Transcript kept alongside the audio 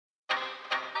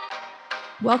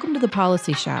Welcome to the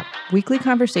Policy Shop, weekly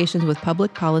conversations with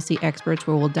public policy experts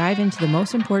where we'll dive into the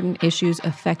most important issues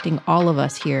affecting all of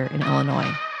us here in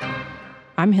Illinois.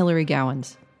 I'm Hillary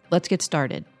Gowans. Let's get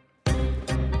started.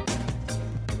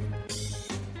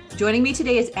 Joining me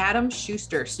today is Adam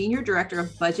Schuster, Senior Director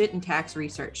of Budget and Tax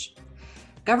Research.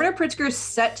 Governor Pritzker is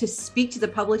set to speak to the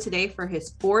public today for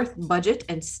his fourth budget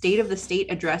and State of the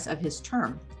State address of his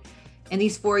term. In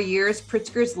these 4 years,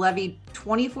 Pritzker's levied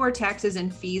 24 taxes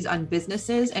and fees on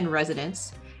businesses and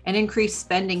residents and increased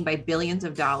spending by billions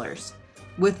of dollars.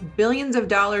 With billions of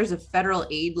dollars of federal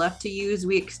aid left to use,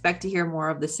 we expect to hear more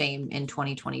of the same in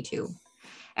 2022.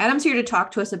 Adam's here to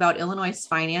talk to us about Illinois'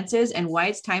 finances and why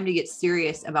it's time to get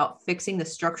serious about fixing the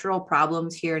structural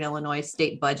problems here in Illinois'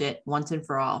 state budget once and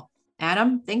for all.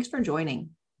 Adam, thanks for joining.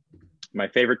 My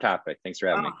favorite topic. Thanks for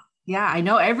having me. Yeah, I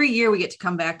know every year we get to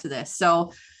come back to this.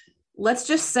 So let's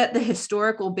just set the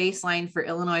historical baseline for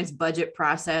Illinois' budget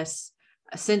process.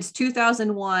 Since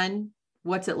 2001,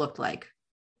 what's it looked like?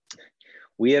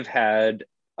 We have had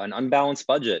an unbalanced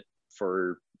budget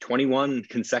for 21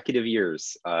 consecutive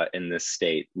years in this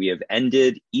state. We have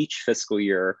ended each fiscal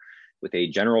year with a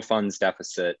general funds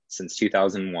deficit since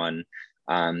 2001.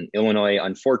 Illinois,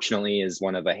 unfortunately, is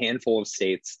one of a handful of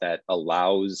states that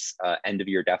allows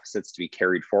end-of-year deficits to be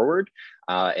carried forward.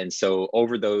 And so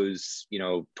over those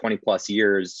 20 plus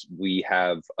years, we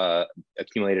have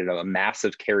accumulated a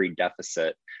massive carried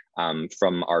deficit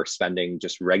from our spending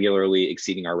just regularly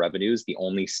exceeding our revenues. The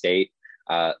only state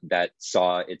that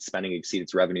saw its spending exceed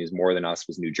its revenues more than us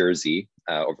was New Jersey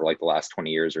over like the last 20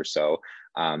 years or so.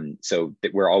 So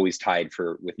that we're always tied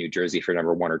with New Jersey for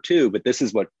number one or two, but this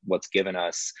is what's given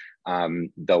us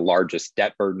the largest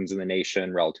debt burdens in the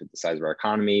nation relative to the size of our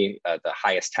economy, the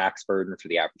highest tax burden for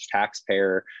the average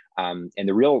taxpayer. And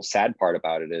the real sad part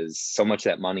about it is so much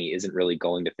of that money isn't really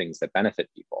going to things that benefit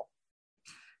people.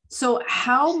 So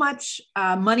how much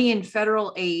money in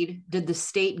federal aid did the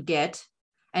state get?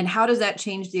 And how does that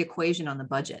change the equation on the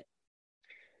budget?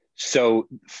 So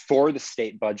for the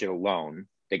state budget alone,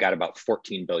 they got about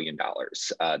 $14 billion.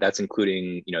 That's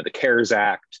including, the CARES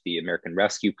Act, the American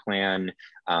Rescue Plan,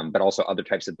 but also other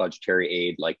types of budgetary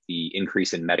aid like the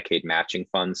increase in Medicaid matching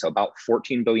funds. So about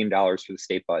 $14 billion for the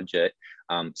state budget,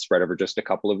 spread over just a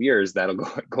couple of years. That'll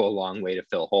go a long way to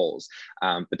fill holes.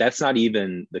 But that's not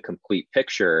even the complete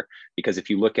picture, because if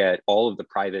you look at all of the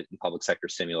private and public sector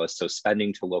stimulus, so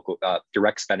spending to local,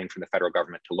 direct spending from the federal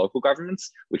government to local governments,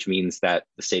 which means that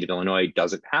the state of Illinois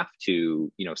doesn't have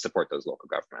to, support those local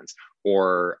governments,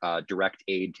 or direct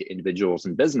aid to individuals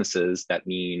and businesses that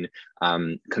mean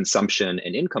consumption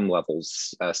and income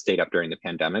levels stayed up during the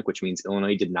pandemic, which means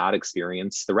Illinois did not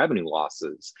experience the revenue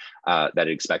losses that it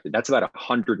expected. That's about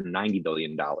 $190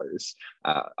 billion,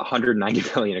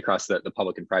 $190 billion across the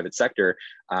public and private sector.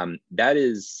 That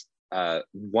is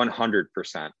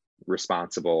 100%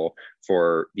 responsible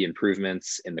for the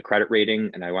improvements in the credit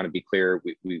rating. And I want to be clear,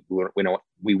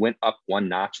 we went up one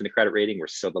notch in the credit rating. We're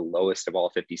still the lowest of all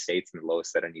 50 states and the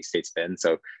lowest that any state's been.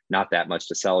 So not that much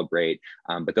to celebrate.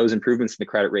 But those improvements in the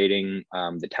credit rating,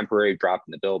 the temporary drop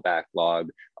in the bill backlog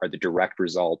are the direct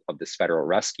result of this federal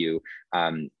rescue.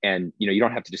 And you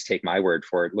don't have to just take my word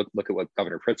for it. Look at what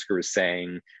Governor Pritzker was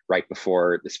saying right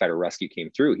before this federal rescue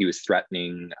came through. He was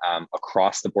threatening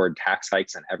across the board tax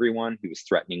hikes on everyone. He was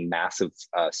threatening massive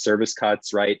service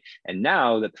cuts, right? And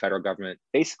now that the federal government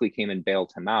basically came and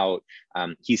bailed him out,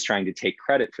 he's trying to take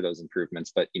credit for those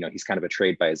improvements, but he's kind of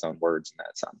betrayed by his own words in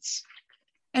that sense.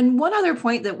 And one other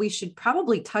point that we should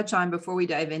probably touch on before we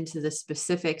dive into the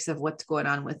specifics of what's going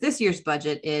on with this year's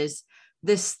budget is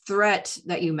this threat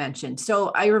that you mentioned. So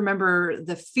I remember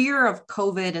the fear of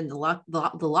COVID and the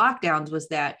lockdowns was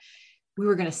that we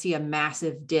were going to see a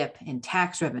massive dip in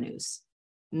tax revenues.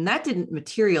 And that didn't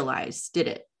materialize, did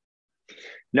it?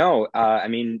 No,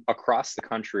 across the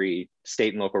country,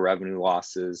 state and local revenue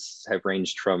losses have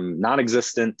ranged from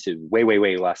non-existent to way, way,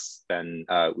 way less than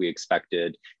we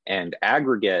expected. And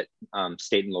aggregate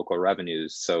state and local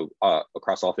revenues, so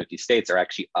across all 50 states, are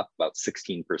actually up about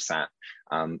 16%.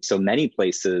 So many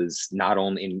places, not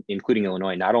only, including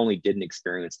Illinois, not only didn't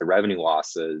experience the revenue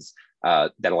losses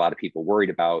that a lot of people worried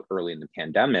about early in the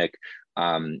pandemic,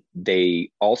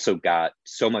 they also got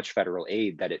so much federal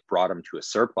aid that it brought them to a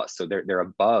surplus. So they're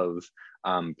above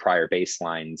prior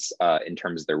baselines in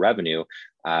terms of their revenue.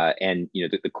 And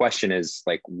the question is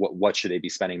like, what should they be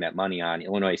spending that money on?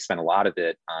 Illinois spent a lot of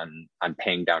it on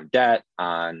paying down debt,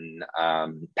 on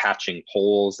patching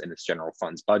holes in its general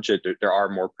funds budget. There are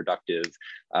more productive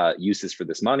uses for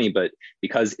this money, but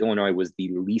because Illinois was the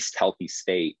least healthy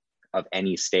state of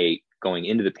any state going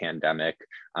into the pandemic.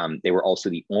 They were also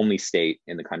the only state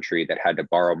in the country that had to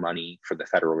borrow money for the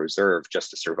Federal Reserve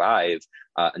just to survive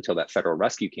until that federal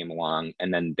rescue came along.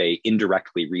 And then they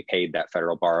indirectly repaid that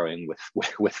federal borrowing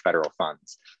with federal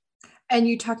funds. And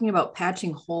you're talking about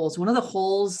patching holes. One of the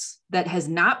holes that has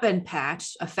not been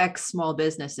patched affects small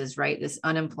businesses, right? This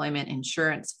unemployment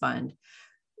insurance fund.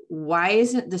 Why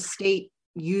isn't the state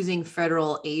using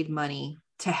federal aid money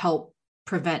to help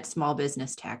prevent small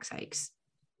business tax hikes?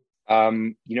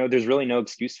 There's really no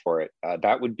excuse for it.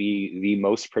 That would be the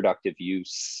most productive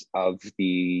use of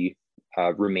the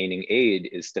remaining aid,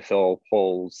 is to fill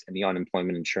holes in the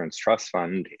unemployment insurance trust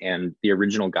fund. And the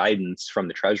original guidance from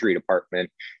the Treasury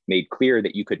Department made clear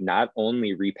that you could not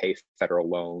only repay federal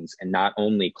loans and not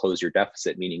only close your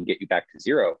deficit, meaning get you back to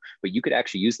zero, but you could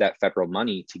actually use that federal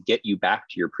money to get you back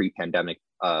to your pre-pandemic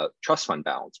trust fund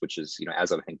balance, which is,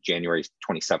 as of I think January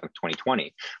 27th,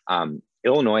 2020.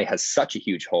 Illinois has such a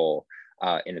huge hole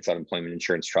in its unemployment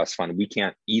insurance trust fund. We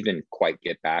can't even quite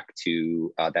get back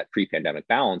to that pre-pandemic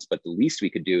balance, but the least we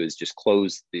could do is just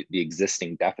close the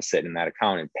existing deficit in that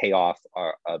account and pay off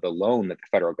the loan that the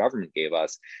federal government gave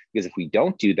us. Because if we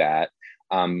don't do that,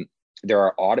 there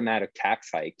are automatic tax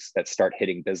hikes that start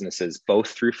hitting businesses both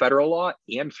through federal law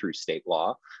and through state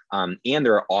law. And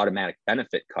there are automatic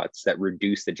benefit cuts that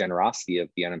reduce the generosity of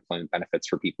the unemployment benefits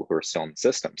for people who are still in the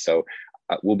system. So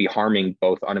we'll be harming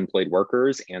both unemployed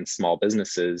workers and small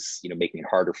businesses, making it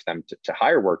harder for them to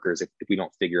hire workers if we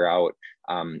don't figure out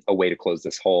a way to close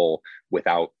this hole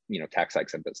without, tax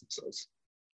hikes on businesses.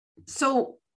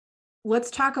 So let's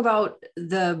talk about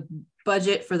the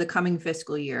budget for the coming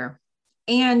fiscal year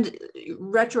and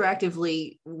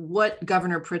retroactively what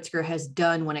Governor Pritzker has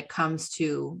done when it comes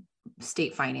to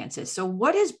state finances. So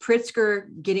what is Pritzker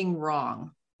getting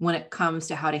wrong when it comes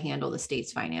to how to handle the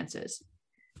state's finances?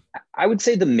 I would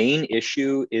say the main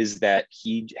issue is that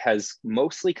he has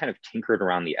mostly kind of tinkered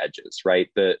around the edges, right?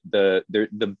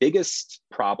 The biggest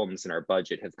problems in our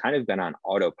budget have kind of been on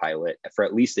autopilot for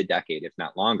at least a decade, if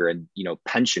not longer. And,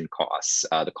 pension costs,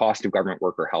 the cost of government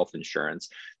worker health insurance,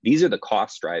 these are the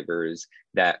cost drivers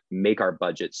that make our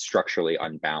budget structurally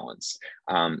unbalanced.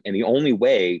 And the only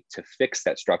way to fix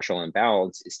that structural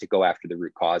imbalance is to go after the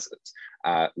root causes.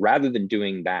 Rather than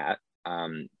doing that,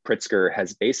 Pritzker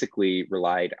has basically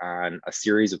relied on a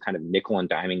series of kind of nickel and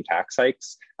diming tax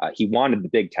hikes. He wanted the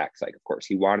big tax hike, of course.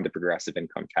 He wanted the progressive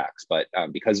income tax, but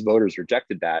because voters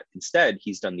rejected that, instead,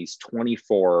 he's done these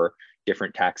 24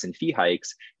 different tax and fee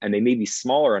hikes, and they may be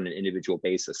smaller on an individual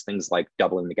basis, things like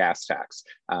doubling the gas tax,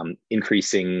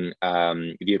 increasing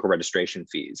vehicle registration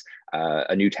fees,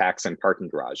 a new tax on parking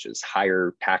garages,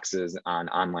 higher taxes on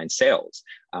online sales.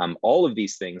 All of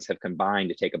these things have combined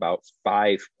to take about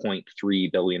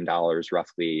 $5.3 billion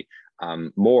roughly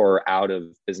more out of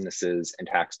businesses and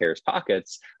taxpayers'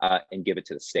 pockets and give it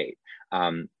to the state.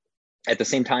 At the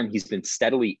same time, he's been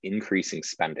steadily increasing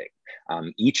spending.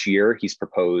 Each year, he's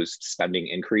proposed spending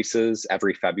increases.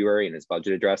 Every February in his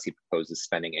budget address, he proposes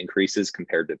spending increases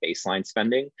compared to baseline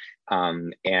spending.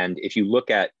 And if you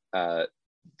look at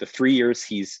the 3 years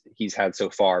he's had so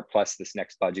far, plus this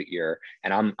next budget year,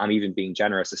 and I'm even being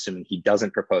generous, assuming he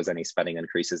doesn't propose any spending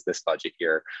increases this budget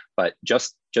year, but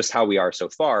just how we are so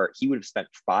far, he would have spent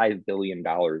 $5 billion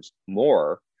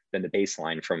more than the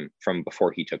baseline from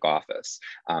before he took office.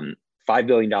 $5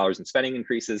 billion in spending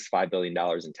increases, $5 billion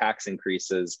in tax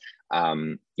increases,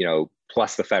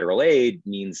 plus the federal aid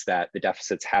means that the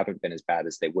deficits haven't been as bad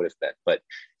as they would have been. But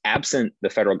absent the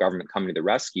federal government coming to the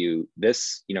rescue,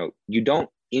 you don't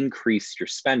increase your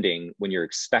spending when you're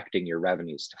expecting your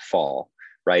revenues to fall,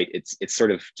 right? It's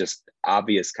sort of just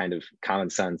obvious kind of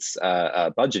common sense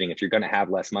budgeting. If you're going to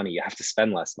have less money, you have to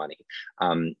spend less money.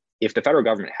 If the federal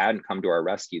government hadn't come to our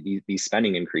rescue, these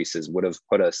spending increases would have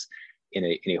put us in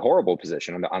a horrible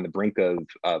position on the brink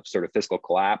of sort of fiscal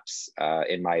collapse,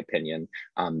 in my opinion.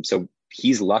 So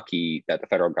he's lucky that the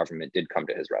federal government did come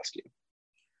to his rescue.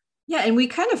 Yeah, and we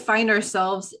kind of find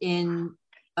ourselves in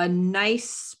a nice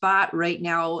spot right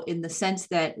now in the sense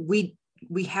that we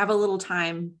have a little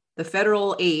time. The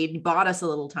federal aid bought us a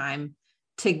little time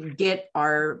to get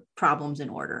our problems in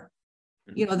order.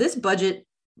 Mm-hmm. This budget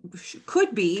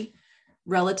could be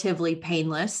relatively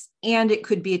painless, and it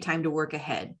could be a time to work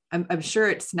ahead. I'm sure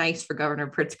it's nice for Governor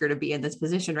Pritzker to be in this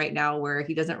position right now where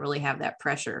he doesn't really have that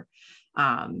pressure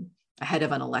ahead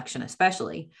of an election,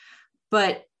 especially.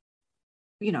 But,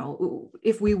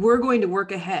 if we were going to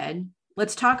work ahead,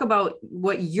 let's talk about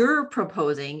what you're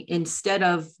proposing instead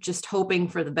of just hoping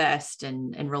for the best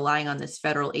and relying on this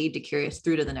federal aid to carry us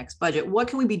through to the next budget. What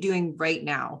can we be doing right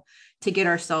now to get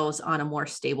ourselves on a more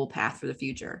stable path for the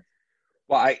future?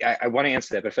 Well, I want to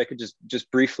answer that, but if I could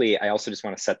just briefly, I also just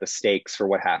want to set the stakes for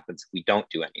what happens if we don't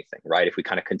do anything, right? If we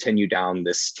kind of continue down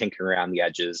this tinkering around the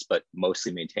edges, but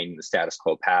mostly maintaining the status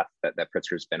quo path that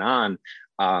Pritzker's been on,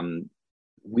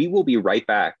 we will be right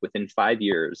back within 5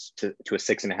 years to a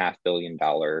 $6.5 billion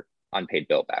unpaid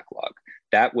bill backlog.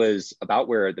 That was about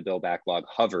where the bill backlog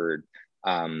hovered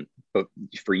but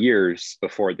for years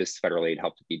before this federal aid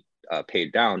helped to be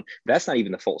paid down. That's not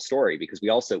even the full story, because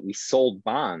we sold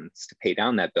bonds to pay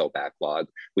down that bill backlog,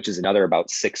 which is another about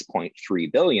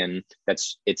 6.3 billion.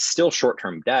 It's still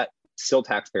short-term debt. Still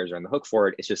taxpayers are on the hook for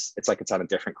it. It's like it's on a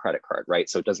different credit card, right?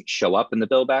 So it doesn't show up in the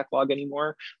bill backlog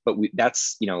anymore. But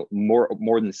that's more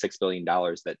than $6 billion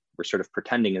that we're sort of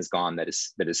pretending is gone. That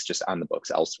is just on the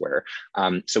books elsewhere.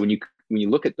 So when you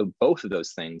look at both of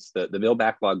those things, the bill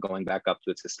backlog going back up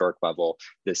to its historic level,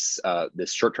 this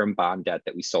short-term bond debt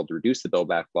that we sold to reduce the bill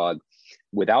backlog,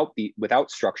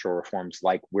 without structural reforms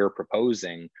like we're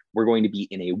proposing, we're going to be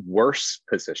in a worse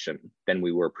position than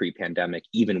we were pre-pandemic,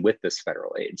 even with this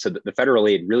federal aid. So the federal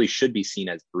aid really should be seen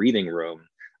as breathing room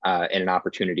and an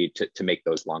opportunity to make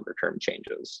those longer-term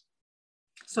changes.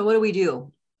 So what do we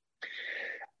do?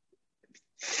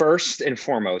 First and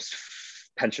foremost,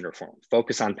 pension reform.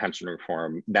 Focus on pension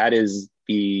reform. That is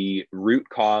the root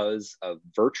cause of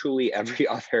virtually every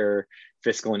other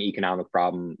fiscal and economic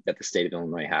problem that the state of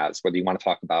Illinois has. Whether you want to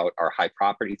talk about our high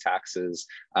property taxes,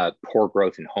 poor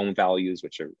growth in home values,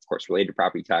 which are of course related to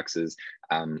property taxes,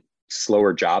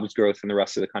 slower jobs growth than the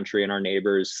rest of the country and our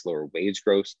neighbors, slower wage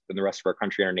growth than the rest of our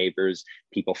country and our neighbors,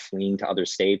 people fleeing to other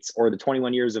states, or the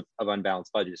 21 years of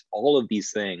unbalanced budgets. All of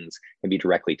these things can be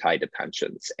directly tied to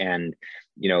pensions. And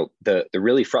the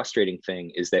really frustrating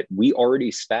thing is that we already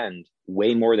spend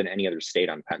way more than any other state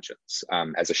on pensions.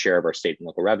 As a share of our state and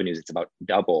local revenues, it's about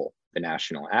double the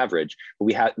national average,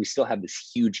 but we still have this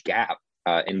huge gap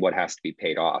in what has to be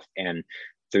paid off. And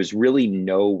there's really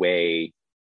no way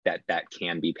that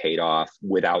can be paid off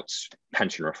without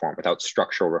pension reform, without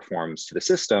structural reforms to the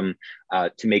system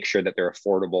to make sure that they're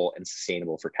affordable and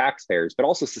sustainable for taxpayers, but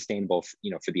also sustainable,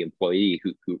 for the employee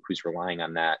who's relying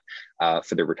on that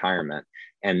for their retirement.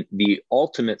 And the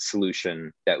ultimate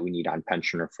solution that we need on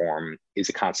pension reform is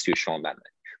a constitutional amendment.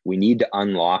 We need to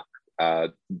unlock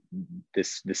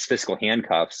this fiscal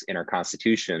handcuffs in our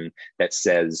Constitution that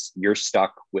says you're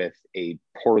stuck with a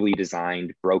poorly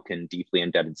designed, broken, deeply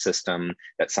indebted system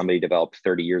that somebody developed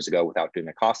 30 years ago without doing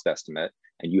a cost estimate,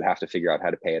 and you have to figure out how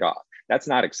to pay it off. That's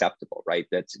not acceptable, right?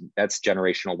 That's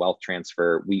generational wealth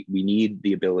transfer. We need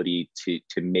the ability to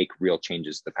make real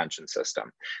changes to the pension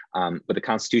system. But the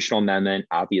constitutional amendment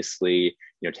obviously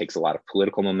takes a lot of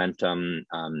political momentum.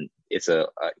 It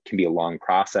can be a long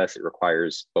process. It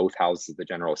requires both houses of the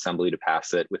General Assembly to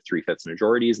pass it with 3/5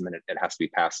 majorities, and then it has to be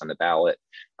passed on the ballot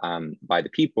by the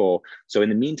people. So in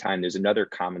the meantime, there's another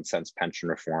common sense pension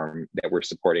reform that we're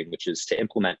supporting, which is to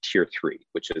implement Tier 3,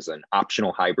 which is an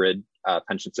optional hybrid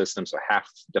pension system. So half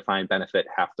defined benefit,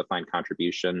 half defined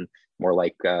contribution, more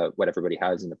like what everybody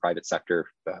has in the private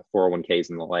sector, 401ks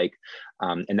and the like.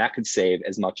 And that could save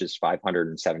as much as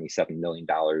 $577 million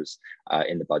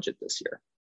in the budget this year.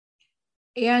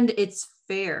 And it's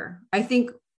fair. I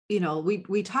think,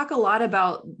 we talk a lot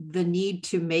about the need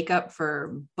to make up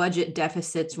for budget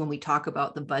deficits when we talk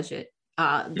about the budget.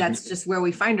 That's just where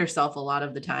we find ourselves a lot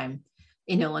of the time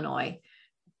in Illinois.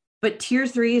 But Tier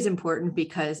 3 is important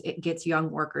because it gets young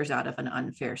workers out of an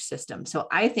unfair system. So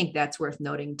I think that's worth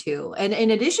noting too. And in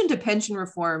addition to pension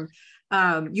reform,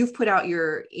 you've put out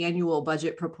your annual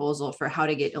budget proposal for how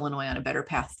to get Illinois on a better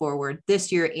path forward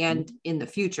this year and in the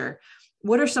future.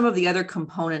 What are some of the other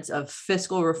components of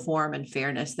fiscal reform and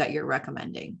fairness that you're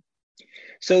recommending?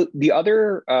 So the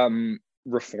other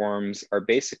reforms are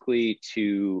basically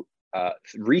to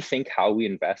rethink how we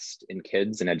invest in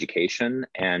kids and education.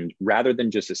 And rather than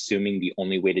just assuming the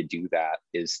only way to do that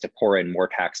is to pour in more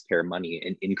taxpayer money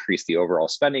and increase the overall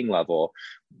spending level,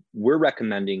 we're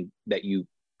recommending that you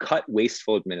cut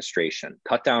wasteful administration,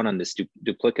 cut down on this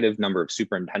duplicative number of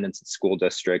superintendents and school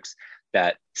districts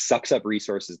that sucks up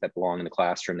resources that belong in the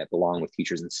classroom, that belong with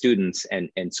teachers and students,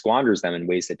 and squanders them in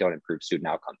ways that don't improve student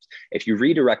outcomes. If you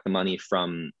redirect the money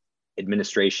from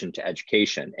administration to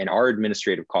education, and our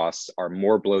administrative costs are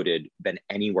more bloated than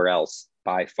anywhere else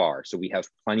by far, so we have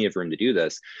plenty of room to do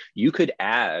this, you could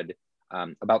add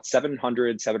about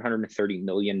 $730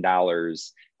 million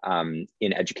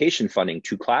in education funding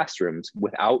to classrooms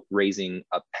without raising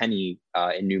a penny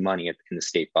in new money in the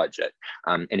state budget.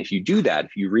 And if you do that,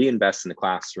 if you reinvest in the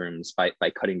classrooms by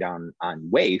cutting down on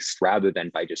waste rather than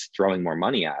by just throwing more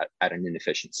money at an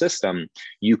inefficient system,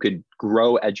 you could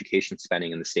grow education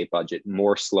spending in the state budget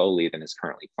more slowly than is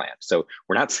currently planned. So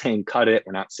we're not saying cut it,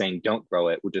 we're not saying don't grow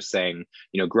it, we're just saying,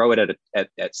 grow it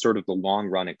at sort of the long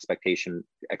run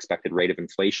expected rate of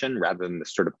inflation rather than the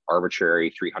sort of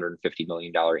arbitrary $350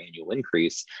 million annual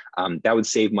increase. That would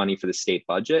save money for the state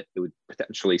budget. It would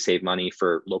potentially save money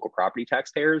for local property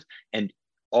taxpayers, and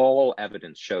all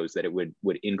evidence shows that it would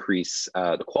increase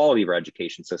the quality of our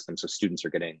education system, so students are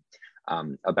getting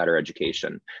a better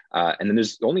education. And then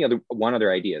there's only one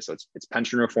other idea. So it's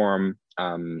pension reform,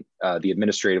 the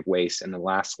administrative waste, and the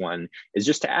last one is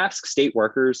just to ask state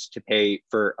workers to pay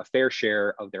for a fair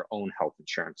share of their own health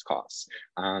insurance costs.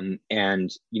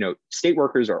 And state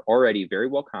workers are already very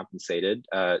well compensated.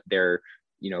 They're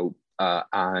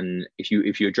if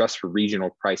you adjust for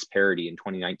regional price parity in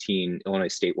 2019, Illinois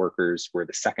state workers were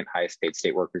the second highest paid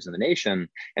state workers in the nation,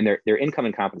 and their income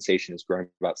and compensation is growing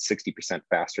about 60%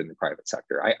 faster than the private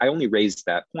sector. I only raised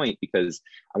that point because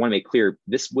I want to make clear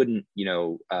this wouldn't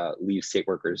leave state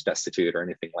workers destitute or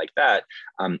anything like that.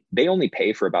 They only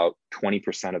pay for about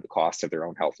 20% of the cost of their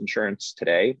own health insurance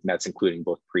today, and that's including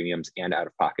both premiums and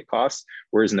out-of-pocket costs.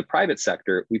 Whereas in the private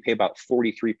sector, we pay about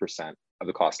 43% of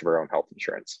the cost of our own health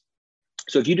insurance.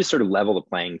 So if you just sort of level the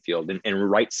playing field and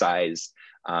right size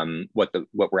what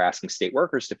we're asking state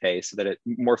workers to pay so that it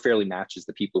more fairly matches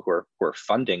the people who are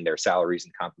funding their salaries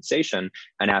and compensation,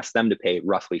 and ask them to pay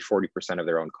roughly 40% of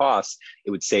their own costs,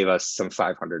 it would save us some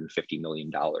 $550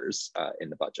 million in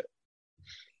the budget.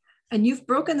 And you've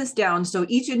broken this down. So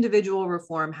each individual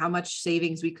reform, how much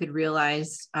savings we could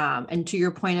realize. And to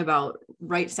your point about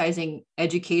right sizing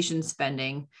education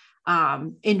spending,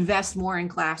 invest more in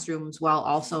classrooms while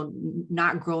also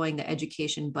not growing the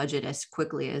education budget as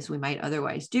quickly as we might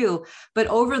otherwise do. But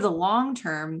over the long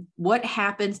term, what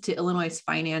happens to Illinois'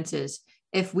 finances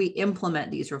if we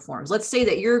implement these reforms? Let's say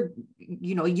that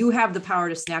you have the power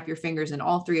to snap your fingers and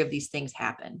all three of these things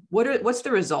happen. What's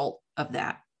the result of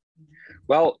that?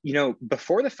 Well,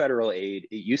 before the federal aid,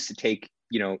 it used to take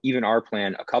even our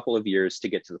plan a couple of years to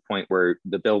get to the point where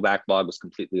the bill backlog was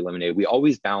completely eliminated. We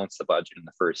always balance the budget in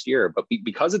the first year, but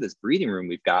because of this breathing room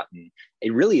we've gotten,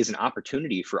 it really is an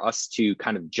opportunity for us to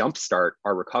kind of jumpstart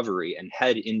our recovery and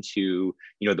head into,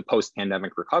 the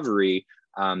post-pandemic recovery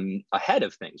ahead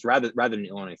of things, rather than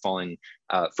Illinois falling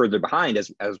further behind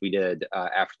as we did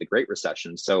after the Great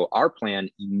Recession. So our plan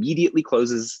immediately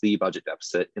closes the budget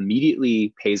deficit,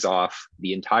 immediately pays off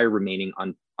the entire remaining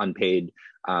unpaid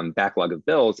backlog of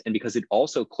bills, and because it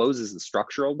also closes the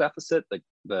structural deficit,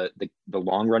 the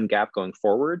long run gap going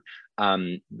forward,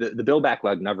 the bill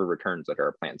backlog never returns under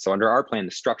our plan. So under our plan,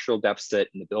 the structural deficit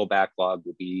and the bill backlog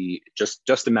will be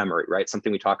just a memory, right?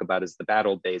 Something we talk about as the bad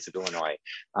old days of Illinois.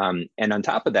 And on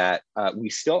top of that,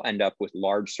 we still end up with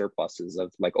large surpluses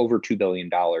of like over $2 billion,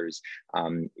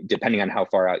 depending on how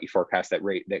far out you forecast that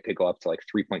rate. That could go up to like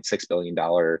 $3.6 billion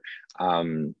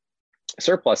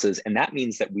surpluses. And that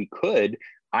means that we could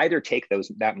either take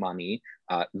that money,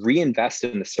 reinvest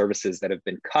in the services that have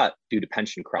been cut due to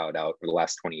pension crowd out for the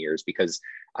last 20 years, because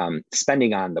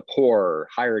spending on the poor,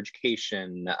 higher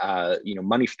education,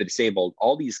 money for the disabled,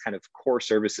 all these kind of core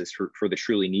services for the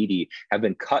truly needy have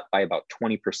been cut by about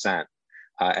 20%.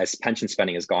 As pension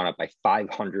spending has gone up by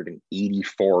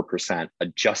 584%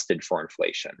 adjusted for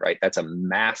inflation, right? That's a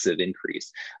massive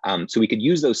increase. So we could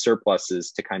use those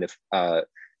surpluses to kind of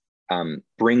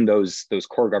bring those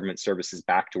core government services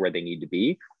back to where they need to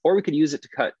be, or we could use it to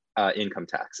cut income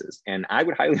taxes. And I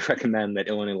would highly recommend that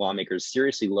Illinois lawmakers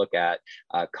seriously look at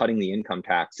cutting the income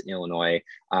tax in Illinois.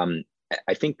 I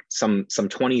think some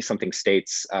 20-something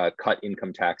states cut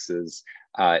income taxes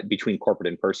between corporate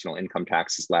and personal income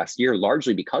taxes last year,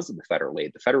 largely because of the federal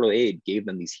aid. The federal aid gave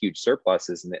them these huge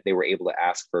surpluses, and that they were able to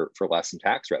ask for less in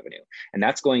tax revenue. And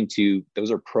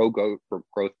those are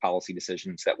pro-growth policy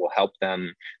decisions that will help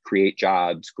them create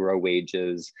jobs, grow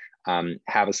wages,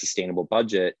 have a sustainable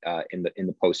budget in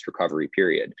the post-recovery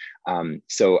period.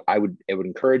 So I would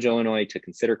encourage Illinois to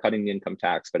consider cutting the income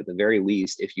tax, but at the very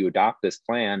least, if you adopt this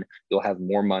plan, you'll have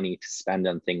more money to spend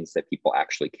on things that people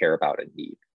actually care about and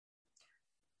need.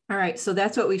 All right, so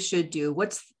that's what we should do.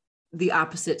 What's the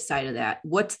opposite side of that?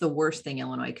 What's the worst thing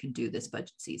Illinois could do this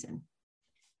budget season?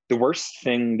 The worst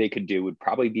thing they could do would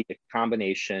probably be a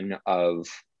combination of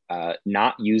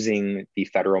not using the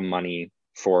federal money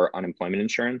for unemployment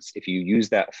insurance. If you use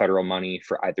that federal money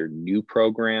for either new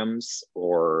programs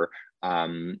or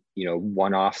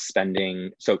one-off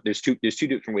spending. So there's two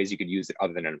different ways you could use it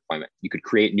other than unemployment. You could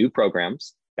create new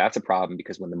programs. That's a problem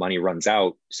because when the money runs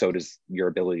out, so does your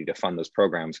ability to fund those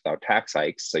programs without tax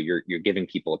hikes. So you're giving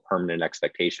people a permanent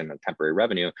expectation of temporary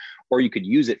revenue, or you could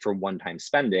use it for one-time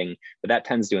spending, but that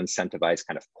tends to incentivize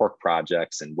kind of pork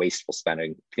projects and wasteful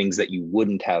spending, things that you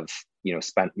wouldn't have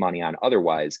spent money on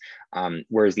otherwise,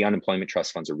 whereas the unemployment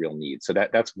trust fund's a real need. So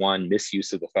that's one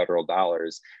misuse of the federal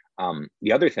dollars.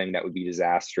 The other thing that would be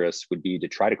disastrous would be to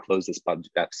try to close this budget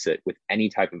deficit with any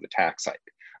type of a tax hike.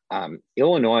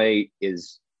 Illinois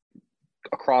is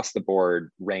across the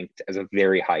board ranked as a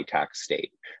very high tax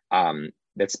state.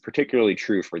 That's particularly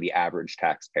true for the average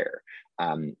taxpayer.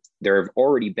 There have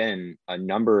already been a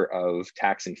number of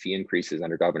tax and fee increases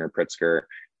under Governor Pritzker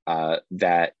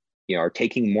that are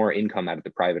taking more income out of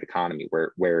the private economy,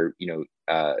 where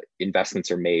investments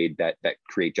are made that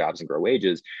create jobs and grow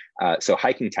wages. So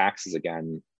hiking taxes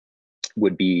again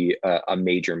would be a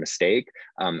major mistake,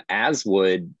 as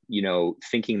would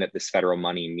thinking that this federal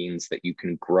money means that you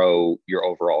can grow your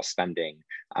overall spending,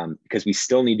 because we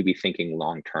still need to be thinking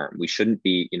long term. We shouldn't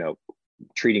be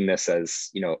treating this as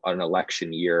an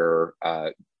election year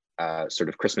sort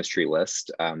of Christmas tree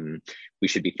list. We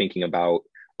should be thinking about,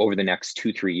 over the next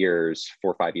 2-3 years,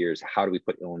 4 or 5 years, how do we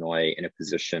put Illinois in a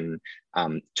position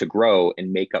to grow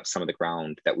and make up some of the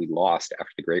ground that we lost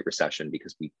after the Great Recession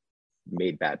because we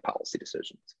made bad policy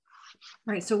decisions.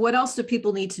 Right. So what else do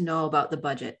people need to know about the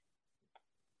budget?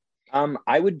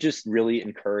 I would just really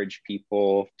encourage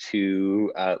people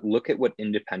to look at what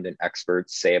independent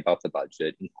experts say about the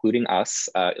budget, including us,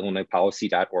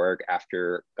 IllinoisPolicy.org,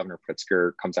 after Governor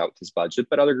Pritzker comes out with his budget,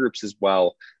 but other groups as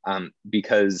well,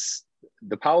 because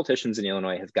the politicians in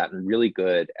Illinois have gotten really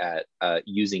good at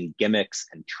using gimmicks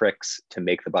and tricks to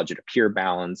make the budget appear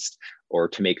balanced or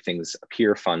to make things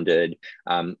appear funded,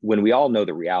 when we all know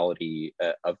the reality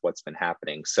of what's been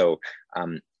happening. So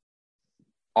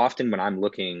often when I'm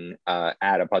looking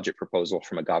at a budget proposal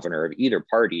from a governor of either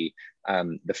party,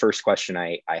 the first question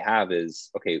I have is,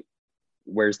 okay,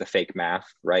 where's the fake math,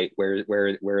 right? Where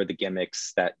are the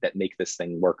gimmicks that make this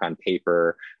thing work on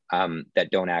paper, that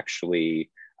don't actually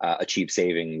achieve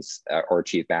savings or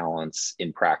achieve balance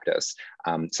in practice?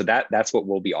 So that's what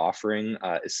we'll be offering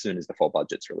as soon as the full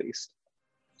budget's released.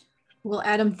 Well,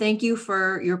 Adam, thank you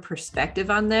for your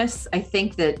perspective on this. I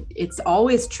think that it's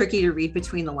always tricky to read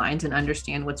between the lines and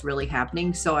understand what's really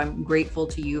happening. So I'm grateful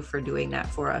to you for doing that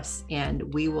for us.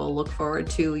 And we will look forward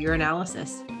to your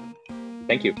analysis.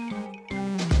 Thank you.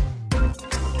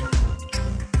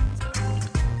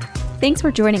 Thanks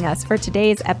for joining us for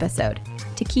today's episode.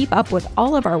 To keep up with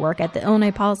all of our work at the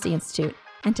Illinois Policy Institute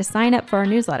and to sign up for our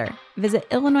newsletter, visit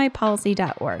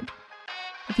IllinoisPolicy.org.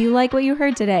 If you like what you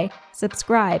heard today,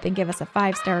 subscribe and give us a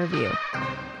 5-star review.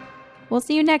 We'll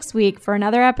see you next week for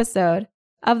another episode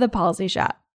of The Policy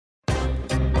Shop.